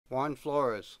Juan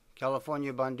Flores,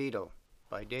 California Bandito,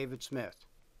 by David Smith.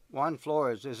 Juan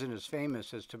Flores isn't as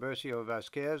famous as Tiburcio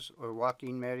Vasquez or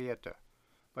Joaquin Murrieta,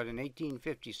 but in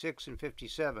 1856 and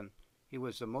 57, he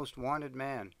was the most wanted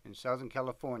man in Southern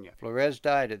California. Flores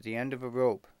died at the end of a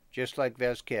rope, just like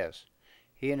Vasquez.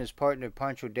 He and his partner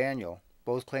Pancho Daniel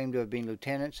both claimed to have been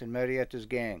lieutenants in Murrieta's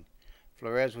gang.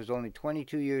 Flores was only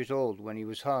 22 years old when he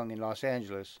was hung in Los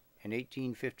Angeles in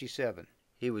 1857.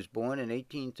 He was born in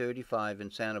 1835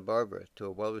 in Santa Barbara to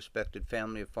a well-respected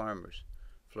family of farmers.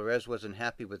 Flores wasn't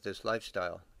happy with this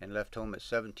lifestyle and left home at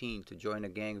 17 to join a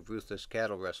gang of ruthless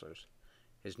cattle rustlers.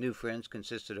 His new friends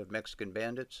consisted of Mexican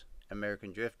bandits,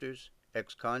 American drifters,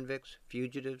 ex-convicts,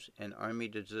 fugitives, and army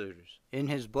deserters. In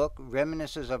his book,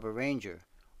 Reminisces of a Ranger,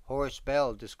 Horace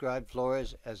Bell described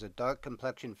Flores as a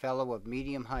dark-complexioned fellow of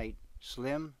medium height,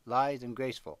 slim, lithe, and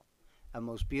graceful, a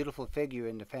most beautiful figure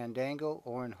in the fandango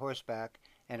or on horseback,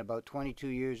 and about 22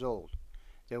 years old.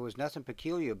 There was nothing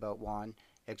peculiar about Juan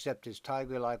except his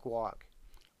tiger-like walk,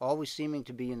 always seeming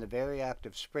to be in the very act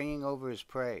of springing over his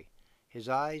prey, his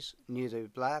eyes, neither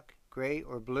black, gray,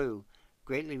 or blue,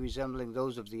 greatly resembling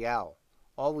those of the owl,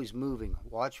 always moving,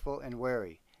 watchful and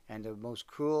wary, and the most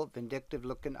cruel,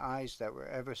 vindictive-looking eyes that were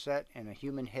ever set in a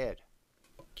human head.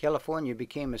 California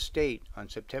became a state on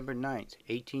September 9,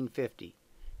 1850.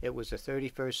 It was the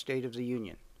 31st state of the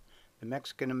Union. The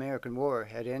Mexican-American War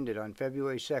had ended on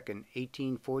February 2,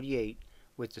 1848,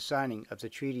 with the signing of the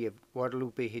Treaty of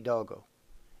Guadalupe Hidalgo.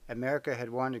 America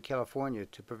had wanted California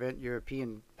to prevent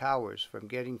European powers from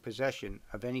getting possession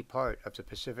of any part of the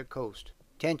Pacific coast.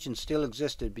 Tension still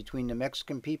existed between the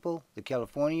Mexican people, the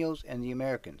Californios, and the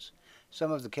Americans.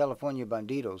 Some of the California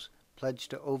banditos pledged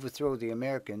to overthrow the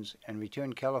Americans and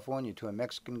return California to a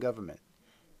Mexican government.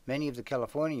 Many of the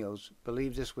Californios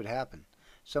believed this would happen.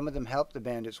 Some of them helped the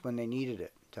bandits when they needed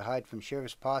it, to hide from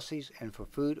sheriff's posses and for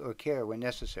food or care when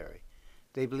necessary.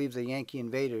 They believed the Yankee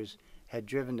invaders had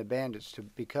driven the bandits to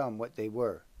become what they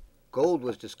were. Gold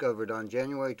was discovered on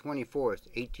January 24,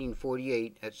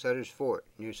 1848 at Sutter's Fort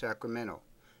near Sacramento.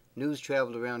 News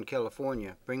traveled around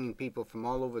California, bringing people from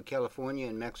all over California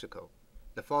and Mexico.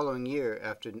 The following year,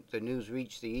 after the news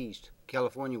reached the East,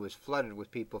 California was flooded with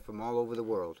people from all over the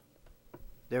world.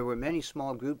 There were many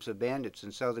small groups of bandits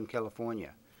in Southern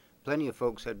California. Plenty of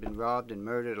folks had been robbed and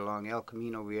murdered along El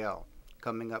Camino Real,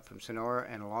 coming up from Sonora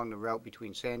and along the route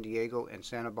between San Diego and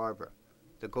Santa Barbara.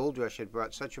 The gold rush had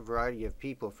brought such a variety of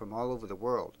people from all over the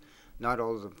world. Not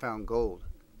all of them found gold.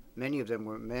 Many of them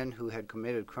were men who had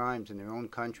committed crimes in their own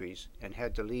countries and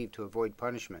had to leave to avoid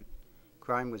punishment.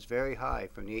 Crime was very high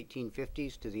from the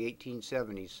 1850s to the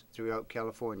 1870s throughout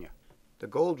California. The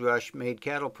gold rush made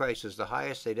cattle prices the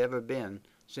highest they'd ever been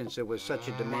since there was such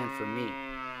a demand for meat.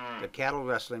 The cattle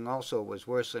rustling also was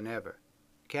worse than ever.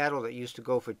 Cattle that used to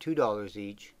go for $2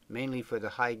 each, mainly for the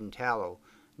hide and tallow,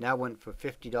 now went for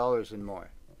 $50 and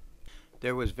more.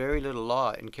 There was very little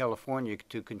law in California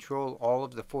to control all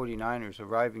of the 49ers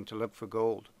arriving to look for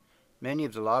gold. Many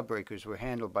of the lawbreakers were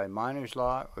handled by miners'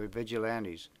 law or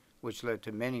vigilantes, which led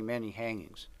to many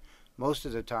hangings. Most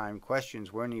of the time,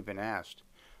 questions weren't even asked.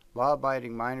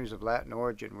 Law-abiding miners of Latin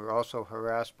origin were also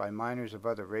harassed by miners of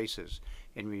other races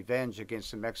in revenge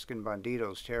against the Mexican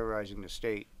banditos terrorizing the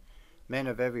state. Men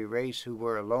of every race who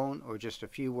were alone or just a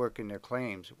few working their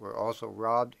claims were also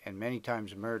robbed and many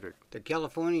times murdered. The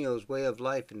Californios' way of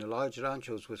life in the large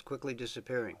ranchos was quickly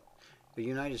disappearing. The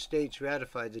United States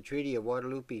ratified the Treaty of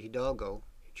Guadalupe Hidalgo,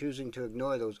 choosing to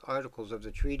ignore those articles of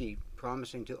the treaty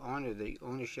promising to honor the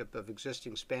ownership of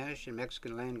existing Spanish and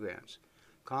Mexican land grants.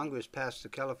 Congress passed the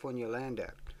California Land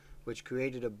Act, which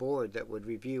created a board that would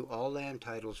review all land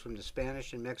titles from the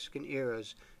Spanish and Mexican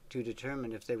eras to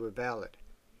determine if they were valid.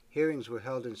 Hearings were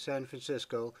held in San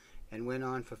Francisco and went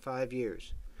on for 5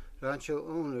 years. Rancho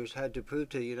owners had to prove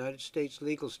to the United States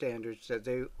legal standards that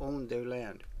they owned their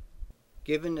land.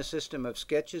 Given the system of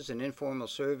sketches and informal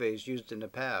surveys used in the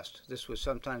past, this was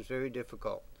sometimes very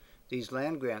difficult. These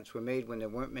land grants were made when there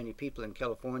weren't many people in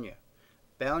California.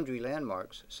 Boundary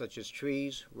landmarks, such as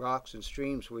trees, rocks, and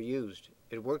streams, were used.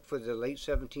 It worked for the late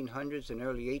 1700s and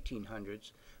early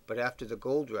 1800s, but after the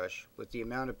gold rush, with the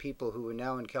amount of people who were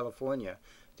now in California,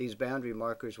 these boundary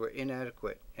markers were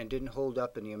inadequate and didn't hold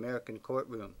up in the American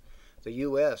courtroom. The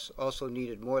U.S. also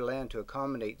needed more land to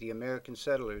accommodate the American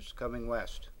settlers coming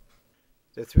west.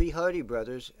 The three Hardy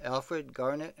brothers, Alfred,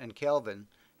 Garnet, and Calvin,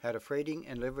 had a freighting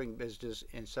and livery business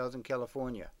in Southern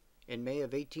California. In May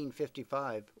of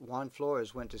 1855, Juan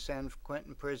Flores went to San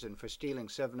Quentin prison for stealing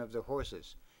 7 of their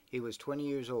horses. He was 20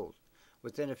 years old.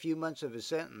 Within a few months of his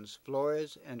sentence,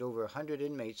 Flores and over 100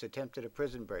 inmates attempted a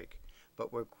prison break,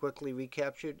 but were quickly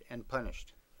recaptured and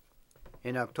punished.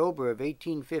 In October of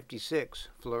 1856,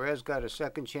 Flores got a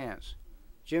second chance.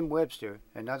 Jim Webster,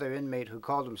 another inmate who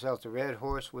called himself the Red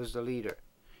Horse, was the leader.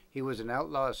 He was an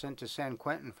outlaw sent to San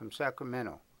Quentin from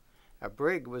Sacramento. A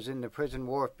brig was in the prison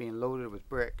wharf being loaded with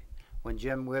brick, when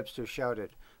Jim Webster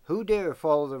shouted, "Who dare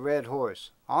follow the Red Horse?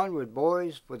 Onward,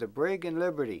 boys, for the brig and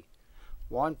liberty!"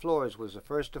 Juan Flores was the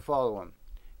first to follow him.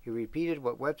 He repeated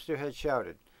what Webster had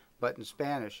shouted, but in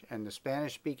Spanish, and the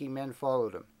Spanish-speaking men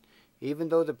followed him. Even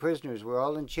though the prisoners were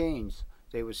all in chains,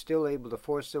 they were still able to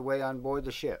force their way on board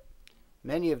the ship.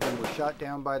 Many of them were shot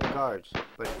down by the guards,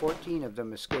 but 14 of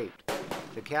them escaped.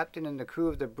 The captain and the crew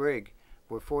of the brig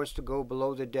were forced to go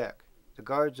below the deck. The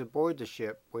guards aboard the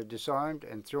ship were disarmed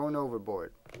and thrown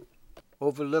overboard.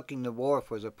 Overlooking the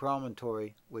wharf was a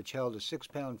promontory which held a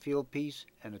 6-pound field piece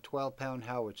and a 12-pound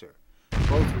howitzer.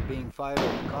 Both were being fired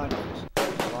at the convicts,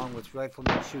 along with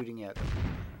riflemen shooting at them.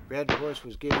 Red Horse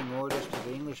was giving orders to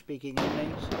the English-speaking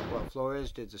inmates, while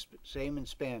Flores did the same in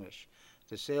Spanish.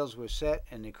 The sails were set,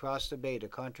 and they crossed the bay to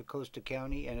Contra Costa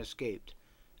County and escaped.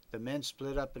 The men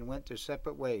split up and went their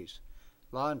separate ways.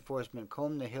 Law enforcement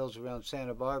combed the hills around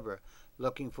Santa Barbara,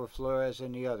 looking for Flores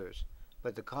and the others,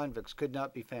 but the convicts could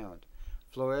not be found.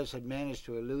 Flores had managed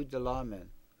to elude the lawmen,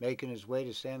 making his way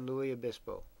to San Luis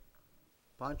Obispo.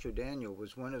 Pancho Daniel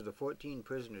was one of the 14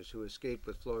 prisoners who escaped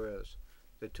with Flores.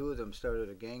 The two of them started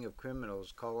a gang of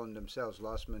criminals calling themselves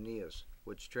Las Manias,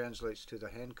 which translates to the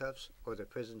handcuffs or the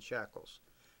prison shackles.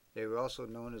 They were also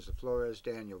known as the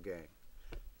Flores-Daniel gang.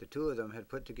 The two of them had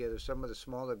put together some of the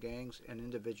smaller gangs and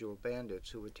individual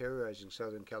bandits who were terrorizing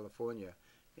Southern California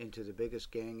into the biggest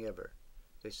gang ever.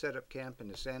 They set up camp in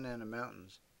the Santa Ana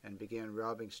Mountains and began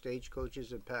robbing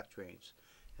stagecoaches and pack trains,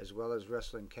 as well as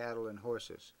rustling cattle and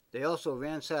horses. They also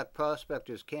ransacked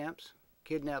prospectors' camps,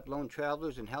 kidnapped lone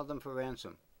travelers, and held them for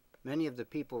ransom. Many of the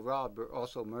people robbed were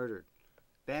also murdered.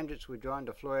 Bandits were drawn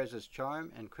to Flores'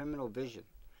 charm and criminal vision.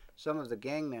 Some of the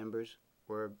gang members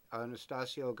were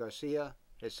Anastasio Garcia,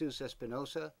 Jesus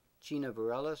Espinosa, China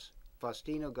Varelas,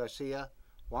 Faustino Garcia,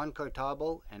 Juan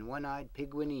Cartabo, and One-Eyed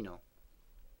Piguinino.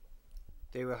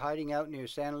 They were hiding out near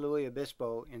San Luis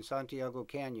Obispo in Santiago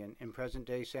Canyon in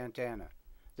present-day Santa Ana.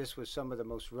 This was some of the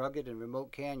most rugged and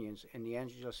remote canyons in the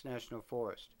Angeles National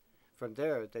Forest. From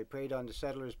there, they preyed on the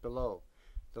settlers below.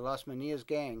 The Las Manias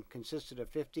gang consisted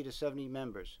of 50 to 70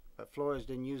 members, but Flores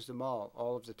didn't use them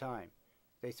all of the time.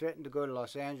 They threatened to go to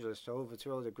Los Angeles to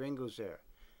overthrow the gringos there.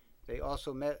 They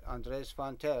also met Andres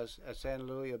Fontes at San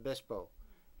Luis Obispo.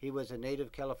 He was a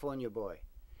native California boy.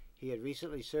 He had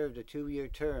recently served a 2-year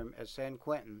term at San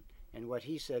Quentin in what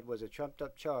he said was a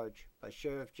trumped-up charge by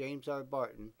Sheriff James R.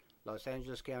 Barton, Los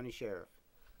Angeles County Sheriff.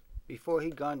 Before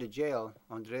he'd gone to jail,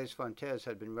 Andres Fontes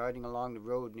had been riding along the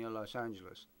road near Los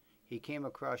Angeles. He came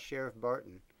across Sheriff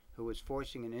Barton, who was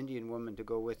forcing an Indian woman to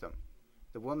go with him.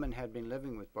 The woman had been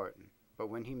living with Barton, but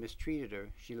when he mistreated her,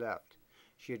 she left.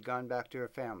 She had gone back to her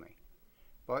family.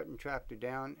 Barton tracked her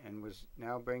down and was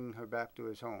now bringing her back to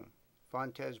his home.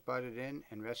 Fontes butted in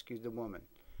and rescued the woman.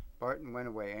 Barton went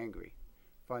away angry.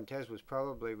 Fontes was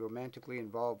probably romantically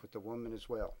involved with the woman as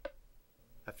well.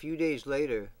 A few days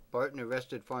later, Barton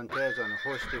arrested Fontes on a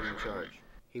horse stealing charge.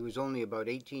 He was only about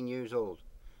 18 years old.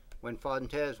 When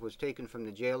Fontes was taken from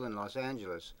the jail in Los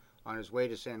Angeles, on his way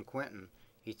to San Quentin,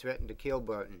 he threatened to kill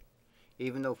Barton.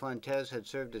 Even though Fontes had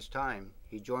served his time,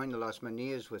 he joined the Las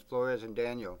Manias with Flores and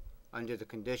Daniel, under the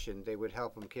condition they would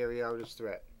help him carry out his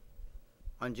threat.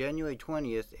 On January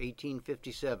 20th,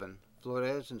 1857,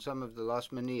 Flores and some of the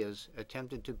Las Manias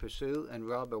attempted to pursue and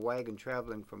rob a wagon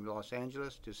traveling from Los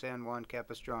Angeles to San Juan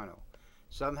Capistrano.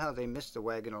 Somehow they missed the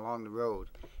wagon along the road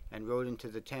and rode into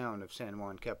the town of San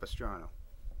Juan Capistrano.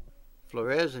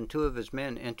 Flores and 2 of his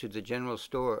men entered the general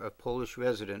store of Polish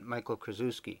resident Michael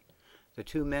Krasuski. The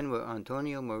 2 men were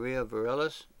Antonio Maria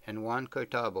Varelas and Juan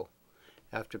Cartabo.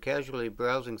 After casually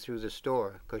browsing through the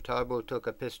store, Cartabo took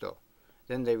a pistol.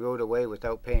 Then they rode away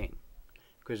without paying.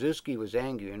 Krasuski was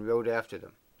angry and rode after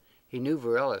them. He knew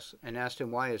Varelas and asked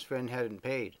him why his friend hadn't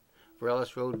paid.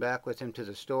 Varelas rode back with him to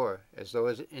the store, as though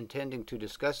intending to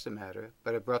discuss the matter,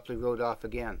 but abruptly rode off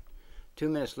again. 2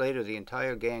 minutes later, the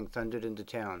entire gang thundered into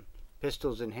town,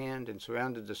 pistols in hand, and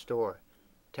surrounded the store.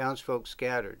 Townsfolk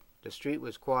scattered. The street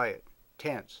was quiet,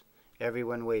 tense.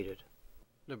 Everyone waited.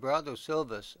 Librado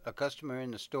Silvas, a customer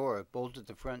in the store, bolted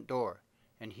the front door,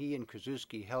 and he and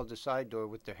Krasuski held the side door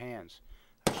with their hands.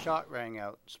 A shot rang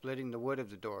out, splitting the wood of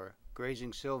the door.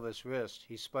 Grazing Silva's wrist,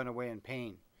 he spun away in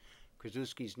pain.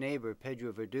 Krasuski's neighbor,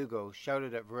 Pedro Verdugo,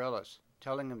 shouted at Varelas,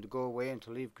 telling him to go away and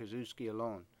to leave Krasuski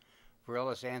alone.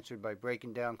 Varelas answered by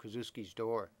breaking down Krasuski's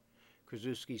door.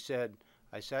 Krasuski said,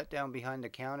 "I sat down behind the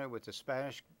counter with the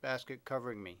Spanish basket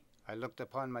covering me. I looked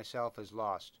upon myself as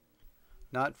lost."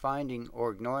 Not finding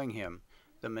or ignoring him,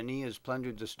 the Manias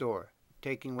plundered the store,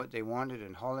 taking what they wanted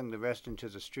and hauling the rest into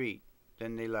the street.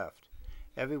 Then they left.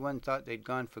 Everyone thought they'd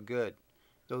gone for good.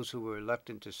 Those who were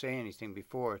reluctant to say anything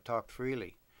before talked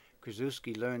freely.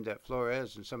 Krasuski learned that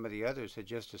Flores and some of the others had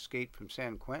just escaped from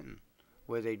San Quentin,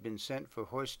 where they'd been sent for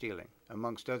horse stealing,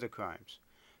 amongst other crimes.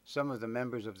 Some of the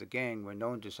members of the gang were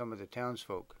known to some of the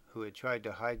townsfolk, who had tried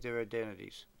to hide their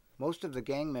identities. Most of the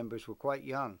gang members were quite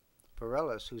young.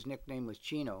 Forellis, whose nickname was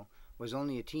Chino, was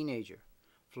only a teenager.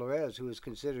 Flores, who was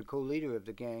considered co-leader of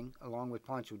the gang, along with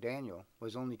Pancho Daniel,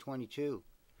 was only 22.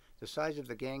 The size of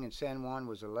the gang in San Juan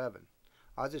was 11.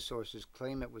 Other sources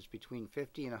claim it was between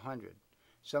 50 and 100.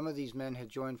 Some of these men had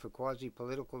joined for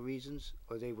quasi-political reasons,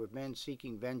 or they were men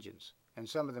seeking vengeance, and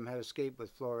some of them had escaped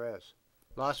with Flores.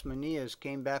 Las Manias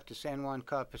came back to San Juan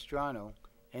Capistrano,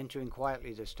 entering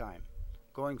quietly this time,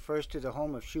 going first to the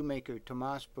home of shoemaker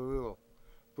Tomas Barul.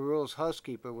 Barul's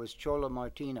housekeeper was Chola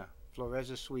Martina,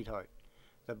 Flores' sweetheart.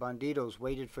 The banditos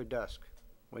waited for dusk.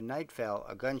 When night fell,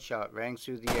 a gunshot rang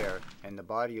through the air, and the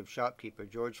body of shopkeeper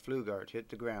George Flugart hit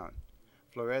the ground.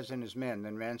 Flores and his men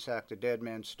then ransacked the dead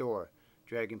man's store,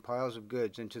 dragging piles of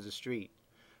goods into the street.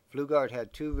 Flugart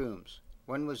had 2 rooms.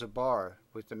 One was a bar,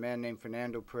 with the man named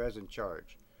Fernando Perez in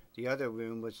charge. The other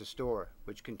room was the store,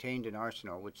 which contained an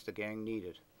arsenal which the gang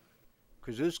needed.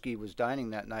 Krasuski was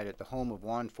dining that night at the home of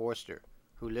Juan Forster,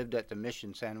 who lived at the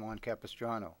Mission San Juan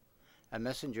Capistrano. A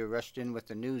messenger rushed in with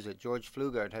the news that George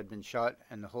Flugart had been shot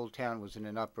and the whole town was in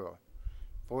an uproar.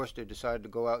 Forster decided to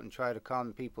go out and try to calm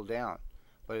the people down,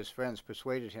 but his friends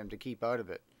persuaded him to keep out of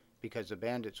it, because the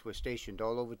bandits were stationed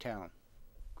all over town.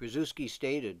 Krasuski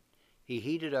stated, "He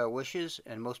heeded our wishes,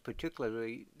 and most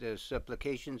particularly the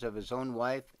supplications of his own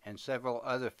wife and several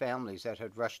other families that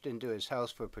had rushed into his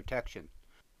house for protection.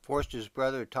 Forster's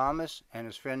brother Thomas and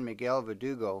his friend Miguel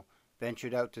Verdugo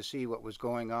ventured out to see what was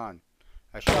going on.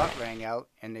 A shot rang out,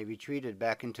 and they retreated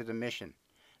back into the mission.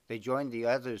 They joined the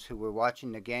others who were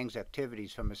watching the gang's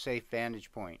activities from a safe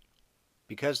vantage point.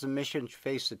 Because the mission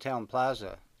faced the town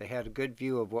plaza, they had a good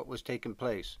view of what was taking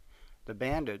place. The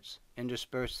bandits,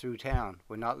 interspersed through town,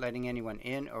 were not letting anyone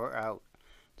in or out.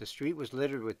 The street was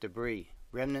littered with debris,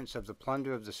 remnants of the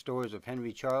plunder of the stores of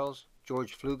Henry Charles,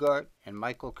 George Flugart, and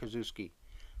Michael Krasuski.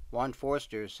 Juan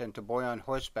Forster sent a boy on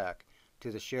horseback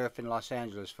to the sheriff in Los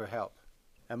Angeles for help.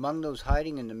 Among those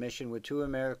hiding in the mission were 2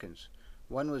 Americans.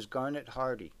 One was Garnet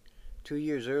Hardy. 2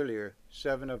 years earlier,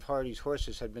 7 of Hardy's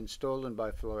horses had been stolen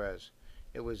by Flores.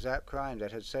 It was that crime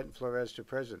that had sent Flores to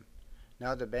prison.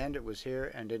 Now the bandit was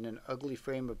here and in an ugly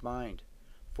frame of mind.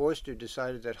 Forster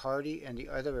decided that Hardy and the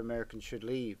other Americans should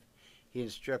leave. He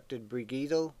instructed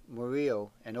Brigido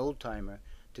Murillo, an old-timer,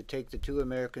 to take the 2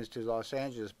 Americans to Los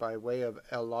Angeles by way of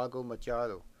El Lago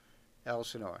Machado,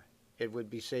 Elsinore. It would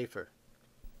be safer.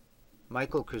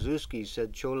 Michael Krasuski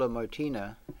said Chola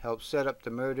Martina helped set up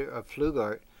the murder of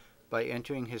Flugart by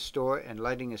entering his store and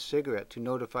lighting a cigarette to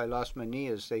notify Las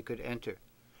Manias they could enter.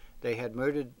 They had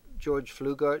murdered George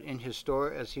Flugart in his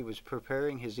store as he was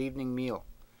preparing his evening meal.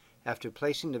 After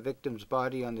placing the victim's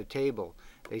body on the table,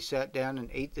 they sat down and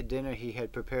ate the dinner he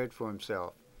had prepared for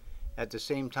himself. At the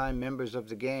same time, members of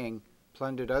the gang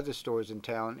plundered other stores in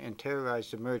town and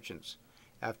terrorized the merchants.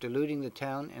 After looting the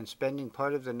town and spending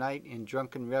part of the night in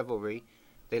drunken revelry,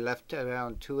 they left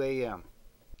around 2 a.m.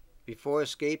 Before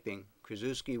escaping,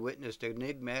 Krasuski witnessed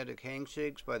enigmatic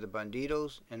handshakes by the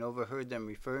banditos and overheard them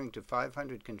referring to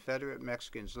 500 Confederate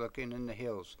Mexicans lurking in the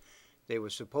hills. They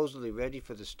were supposedly ready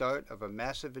for the start of a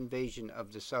massive invasion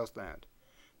of the Southland.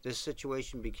 This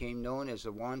situation became known as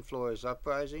the Juan Flores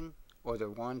Uprising or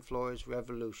the Juan Flores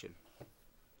Revolution.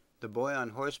 The boy on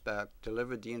horseback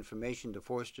delivered the information to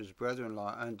Forster's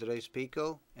brother-in-law Andres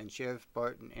Pico and Sheriff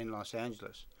Barton in Los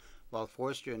Angeles. While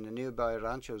Forster and the nearby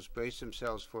ranchos braced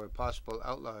themselves for a possible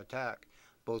outlaw attack,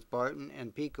 both Barton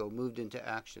and Pico moved into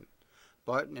action.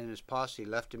 Barton and his posse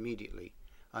left immediately.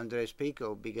 Andres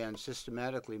Pico began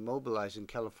systematically mobilizing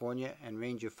California and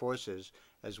Ranger forces,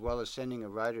 as well as sending a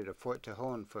rider to Fort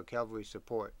Tejon for cavalry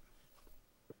support.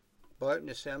 Barton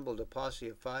assembled a posse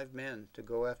of 5 men to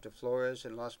go after Flores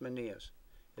and Las Manias.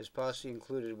 His posse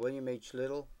included William H.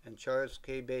 Little and Charles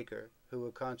K. Baker, who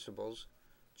were constables,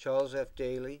 Charles F.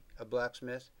 Daly, a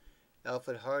blacksmith,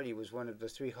 Alfred Hardy was one of the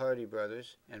 3 Hardy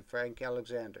brothers, and Frank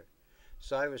Alexander.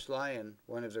 Cyrus Lyon,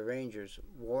 one of the Rangers,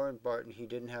 warned Barton he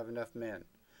didn't have enough men.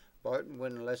 Barton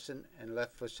wouldn't listen and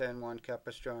left for San Juan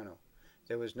Capistrano.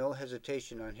 There was no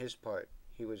hesitation on his part.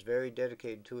 He was very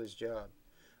dedicated to his job.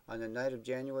 On the night of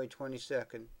January 22,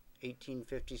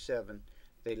 1857,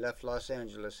 they left Los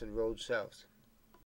Angeles and rode south.